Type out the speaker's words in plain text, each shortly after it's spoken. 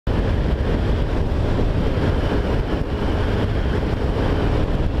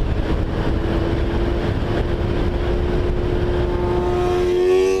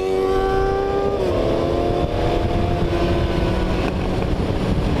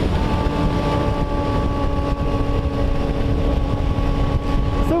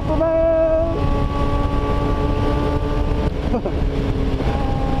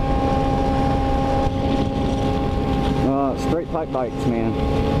dirt bikes,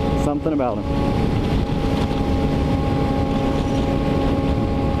 man. Something about them.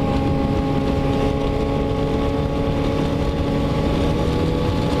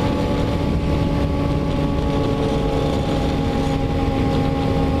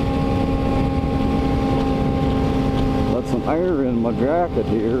 Air in my jacket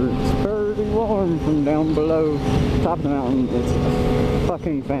here. It's pretty warm from down below. Top of the mountain. It's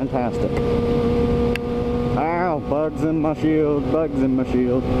fucking fantastic. Ow, bugs in my shield, bugs in my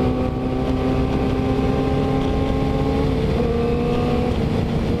shield.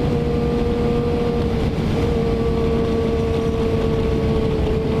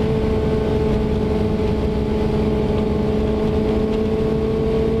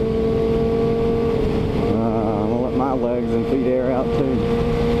 And feed air out too.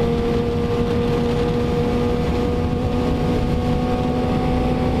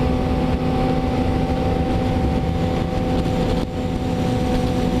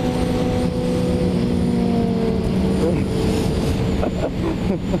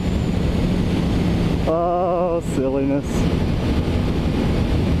 Oh, silliness.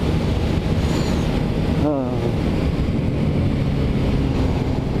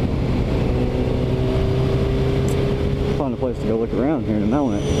 Find a place to go look around here in a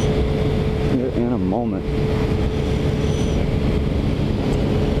moment. Here in a moment.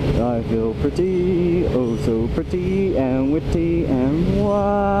 I feel pretty, oh so pretty and witty and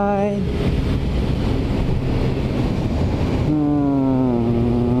wide.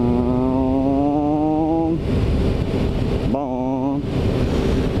 Bon.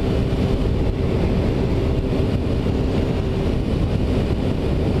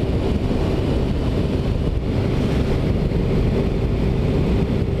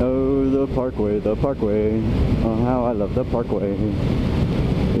 Oh, the parkway, the parkway. Oh, how I love the parkway.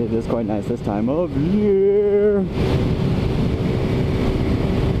 It is quite nice this time of year.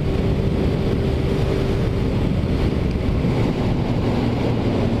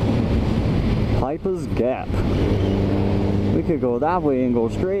 Piper's Gap. We could go that way and go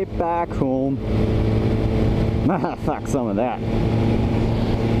straight back home. Fuck some of that.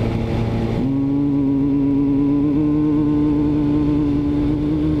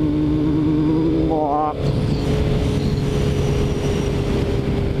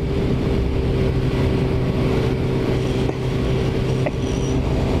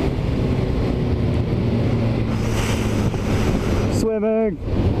 Swimming.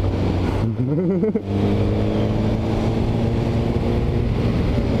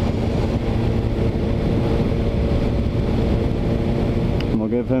 We'll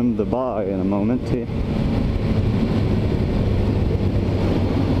give him the bye in a moment too.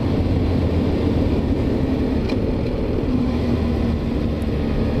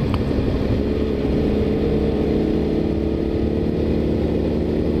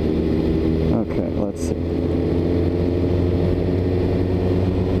 Okay, let's see.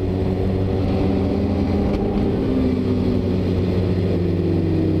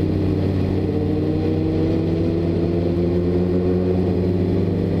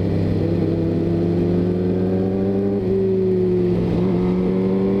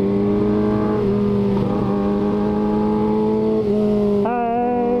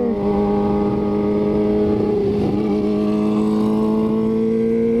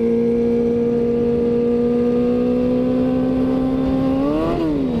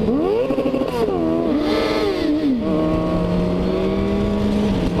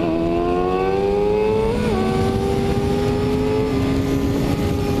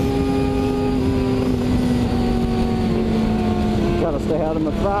 Stay out of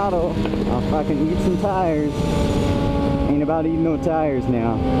my throttle. I'll fucking eat some tires. Ain't about eating no tires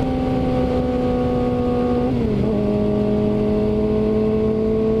now.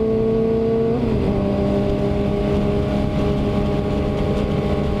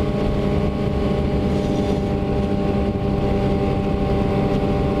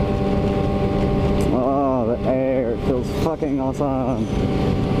 Oh, the air feels fucking awesome.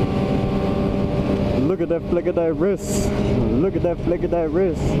 Look at that flick of that wrist. Look at that flick of that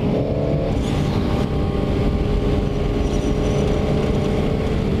wrist.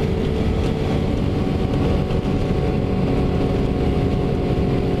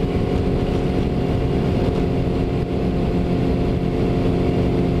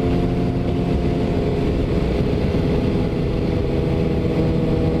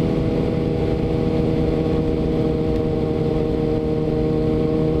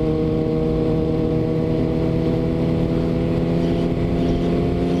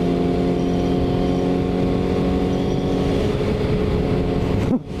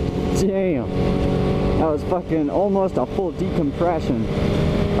 fucking almost a full decompression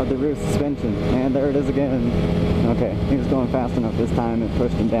of the rear suspension. And there it is again. Okay, he was going fast enough this time. It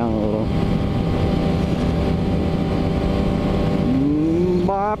pushed him down a little.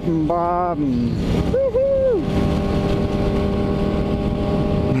 Bop and bob. Woohoo!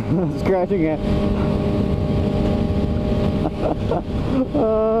 Scratching it.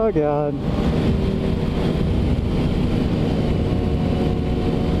 Oh god.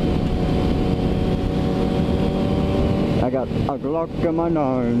 I got a Glock in my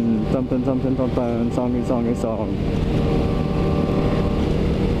nine, something, something, something, songy, songy, song.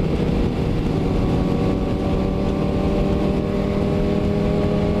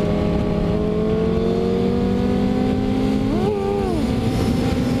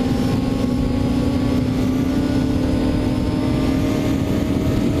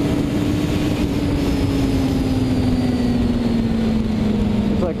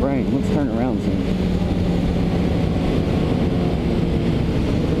 It's like rain. Let's turn around soon.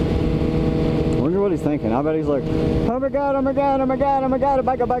 What he's thinking. I bet he's like, oh my god, oh my god, oh my god, oh my god, a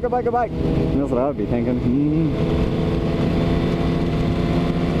bike, a bike, a bike, a bike. And that's what I would be thinking.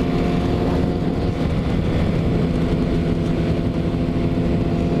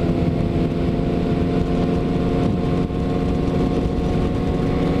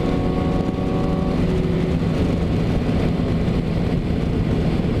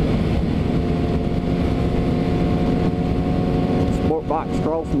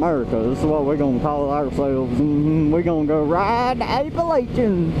 Across America. This is what we're gonna call ourselves. We're gonna go ride the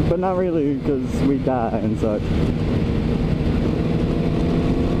Appalachian, but not really, because we die and such.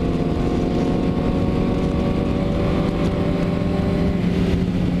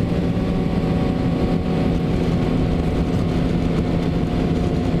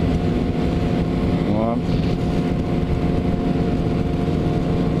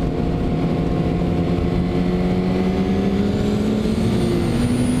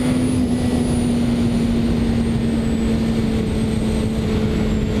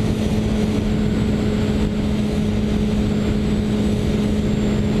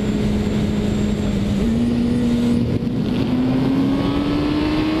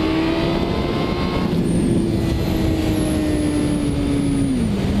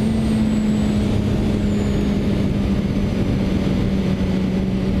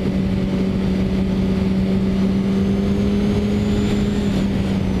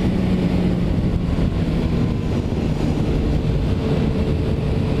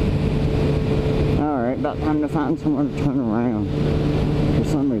 About time to find somewhere to turn around. For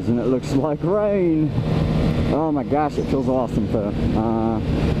some reason it looks like rain. Oh my gosh, it feels awesome though.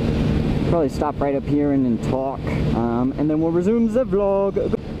 Probably stop right up here and then talk, and then we'll resume the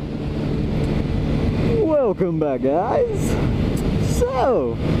vlog. Welcome back, guys.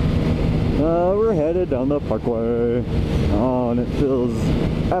 So we're headed down the parkway. Oh, and it feels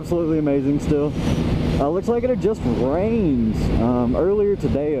absolutely amazing still. Looks like it had just rained earlier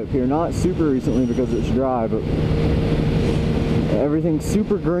today up here, not super recently because it's dry, but everything's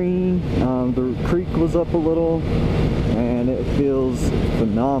super green. The creek was up a little, and it feels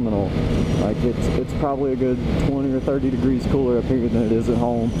phenomenal. Like it's probably a good 20 or 30 degrees cooler up here than it is at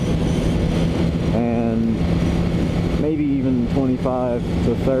home, and maybe even 25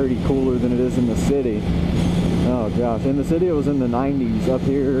 to 30 cooler than it is in the city. Oh gosh, in the city it was in the 90s. Up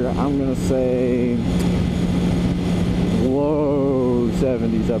here, I'm gonna say low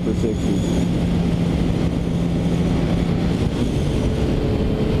 70s, upper 60s.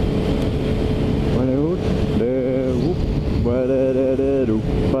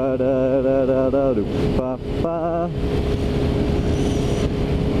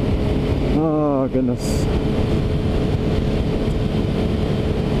 Oh goodness.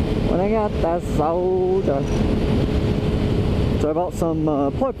 When I got that soldier. So I bought some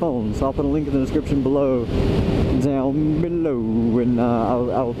plug phones. I'll put a link in the description below, down below, and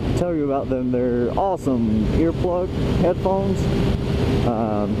I'll tell you about them. They're awesome earplug headphones.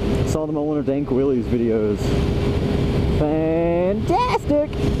 Saw them on one of Dank Willie's videos.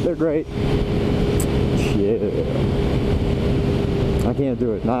 Fantastic! They're great. Yeah. I can't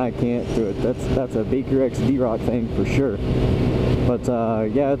do it. No, I can't do it. That's a Baker X D-Rock thing for sure. But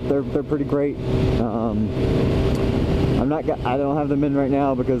yeah, they're pretty great. I don't have them in right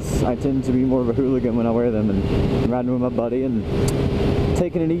now because I tend to be more of a hooligan when I wear them, and I'm riding with my buddy and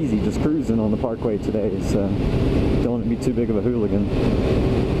taking it easy, just cruising on the parkway today. So don't want to be too big of a hooligan.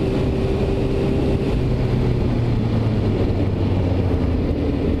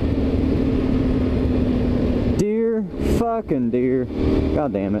 Fucking deer.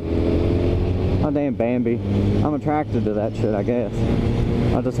 God damn it. Oh damn Bambi. I'm attracted to that shit, I guess.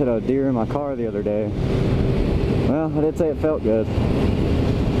 I just hit a deer in my car the other day. Well, I did say it felt good.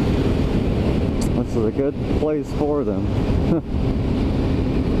 This is a good place for them.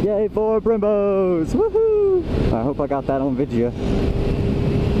 Yay for Brimbos! Woohoo! I hope I got that on video.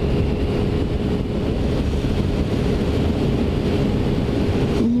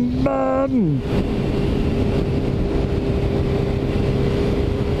 Bam!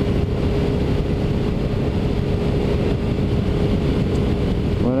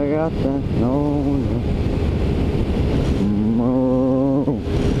 What I got that? No, no.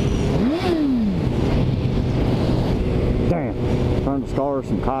 Damn, trying to scar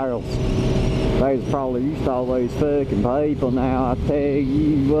some Kyles. They's probably used to all these fucking people now. I tell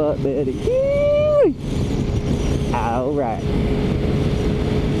you what, buddy. Alright.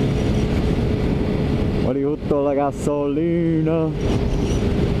 What do you do la gasolina?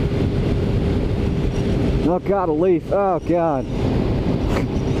 Oh god, a leaf. Oh god.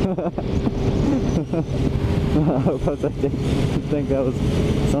 I hope I didn't think that was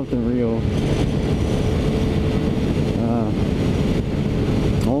something real.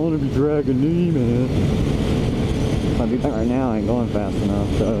 I want to be dragging me, man. If I do that right now, I ain't going fast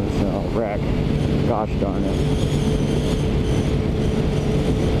enough, so I'll wreck. Gosh darn it.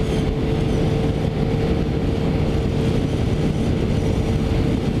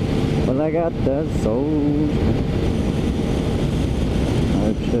 Well, I got that soul.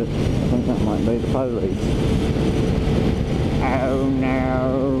 Oh shit, I think that might be the police. Oh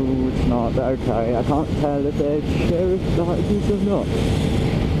no, it's not okay. I can't tell if they're sheriff's license or not.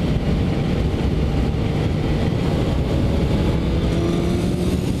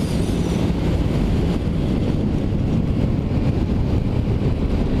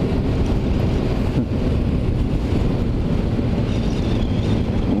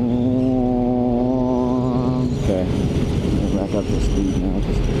 Okay, back up to speed now.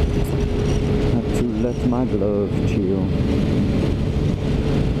 Just have to let my glove chill.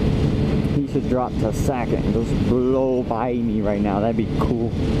 He should drop to second and just blow by me right now. That'd be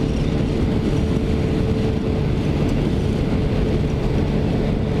cool.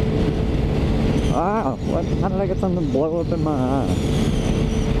 Wow, what? How did I get something to blow up in my eye?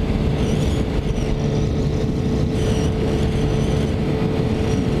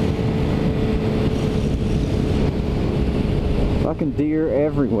 Fucking deer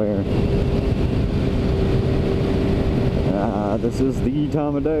everywhere. This is the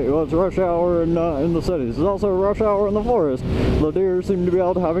time of day. Well, it's rush hour in the city. This is also rush hour in the forest. The deer seem to be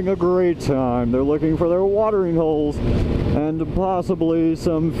out having a great time. They're looking for their watering holes and possibly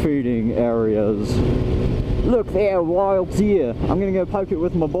some feeding areas. Look there, wild deer. I'm gonna go poke it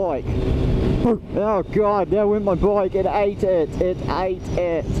with my bike. Oh god, there went my bike. It ate it. It ate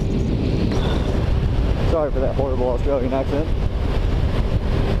it. Sorry for that horrible Australian accent.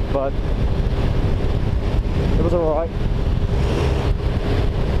 But it was alright.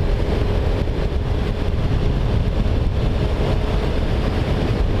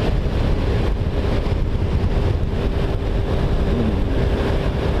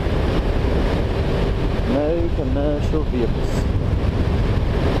 No commercial vehicles.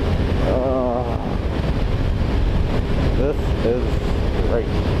 This is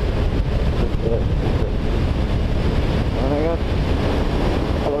great. This is great. And I got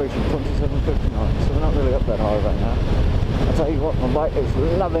elevation 2759, so we're not really up that high right now. I'll tell you what, my bike is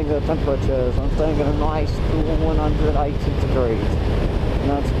loving the temperatures. I'm staying at a nice cool 180 degrees. And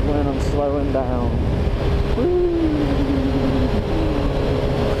that's when I'm slowing down.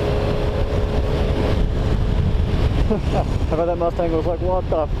 How about that Mustang was like, what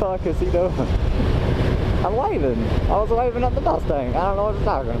the fuck is he doing? I'm waving. I was waving at the Mustang. I don't know what you're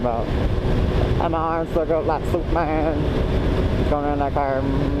talking about. And my arms stuck up like Superman. Going around that car.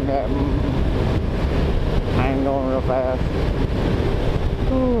 I ain't going real fast.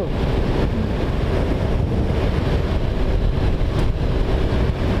 Ooh.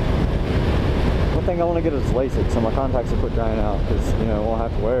 One thing I want to get is LASIK, so my contacts will quit drying out, because, you know, we'll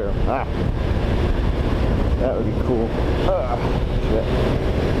have to wear them. Ah. That would be cool. Shit.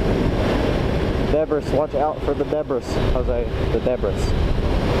 Debris, watch out for the debris, Jose. The debris.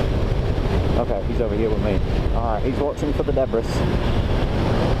 Okay, he's over here with me. Alright, he's watching for the debris.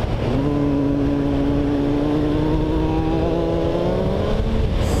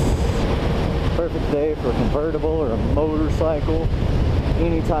 Perfect day for a convertible or a motorcycle.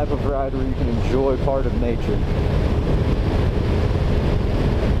 Any type of ride where you can enjoy part of nature.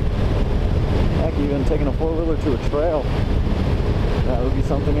 Heck, even taking a four-wheeler to a trail. That would be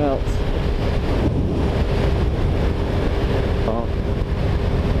something else. Bump.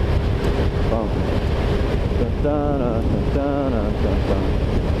 Bump. Dun, dun, dun, dun, dun, dun, dun.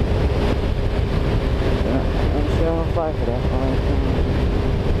 I'm still on fire for that fire.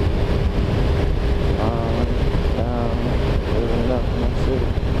 Living up in the city.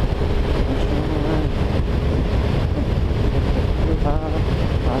 I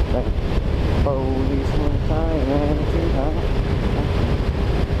think police one time and two times.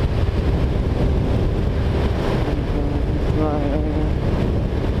 I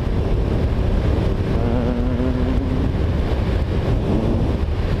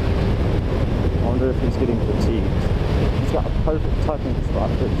wonder if he's getting fatigued. He's got a perfect tucking spot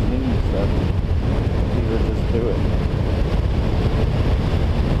for his knees, so he would just do it.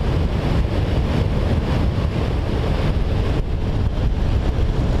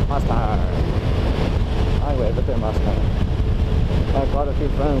 Mustang. Highway, but they're Mustang. I have quite a few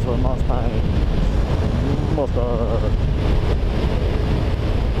friends with Mustang. Mustang.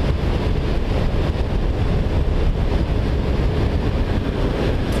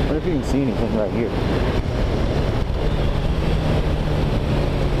 I wonder if you can see anything right here.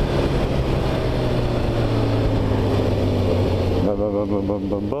 Bum, bum, bum, bum,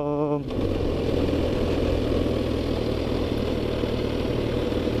 bum, bum.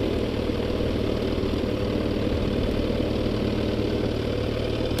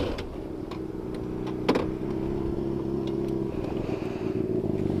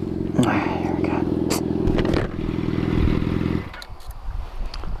 Here we go.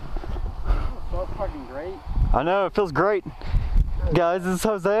 So fucking great. I know, it feels great. Guys, this is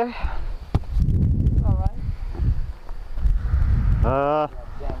Jose. Alright.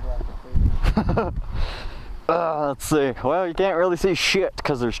 Let's see. Well, you can't really see shit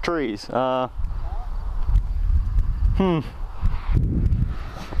because there's trees. I'm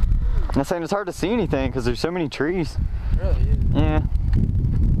saying it's hard to see anything because there's so many trees. Really is. Yeah.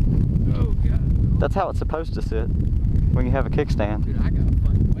 Oh god. That's how it's supposed to sit when you have a kickstand. Dude, I got a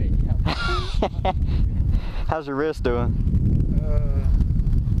fucking way. How's your wrist doing?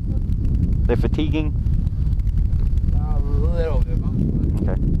 They fatiguing? A little bit.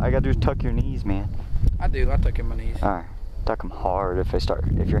 Okay. All you gotta do is tuck your knees, man. I do. I tuck in my knees. All right. Tuck them hard if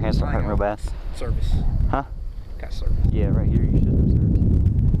your hands start hurting real bad. Service. Huh? Got service. Yeah, right here you should have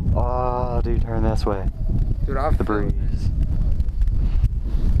service. Oh, dude, turn this way. Dude, I The breeze.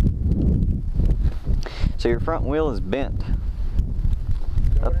 So your front wheel is bent. Is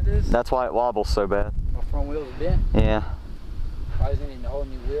that what it is? That's why it wobbles so bad. My front wheel is bent. Yeah. Probably need a whole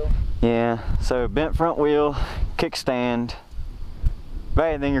new wheel. Yeah. So bent front wheel, kickstand.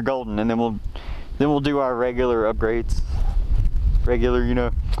 Right, and then you're golden, and then we'll do our regular upgrades. Regular, you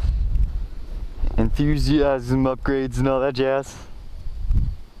know, enthusiasm upgrades and all that jazz.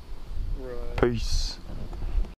 Right. Peace.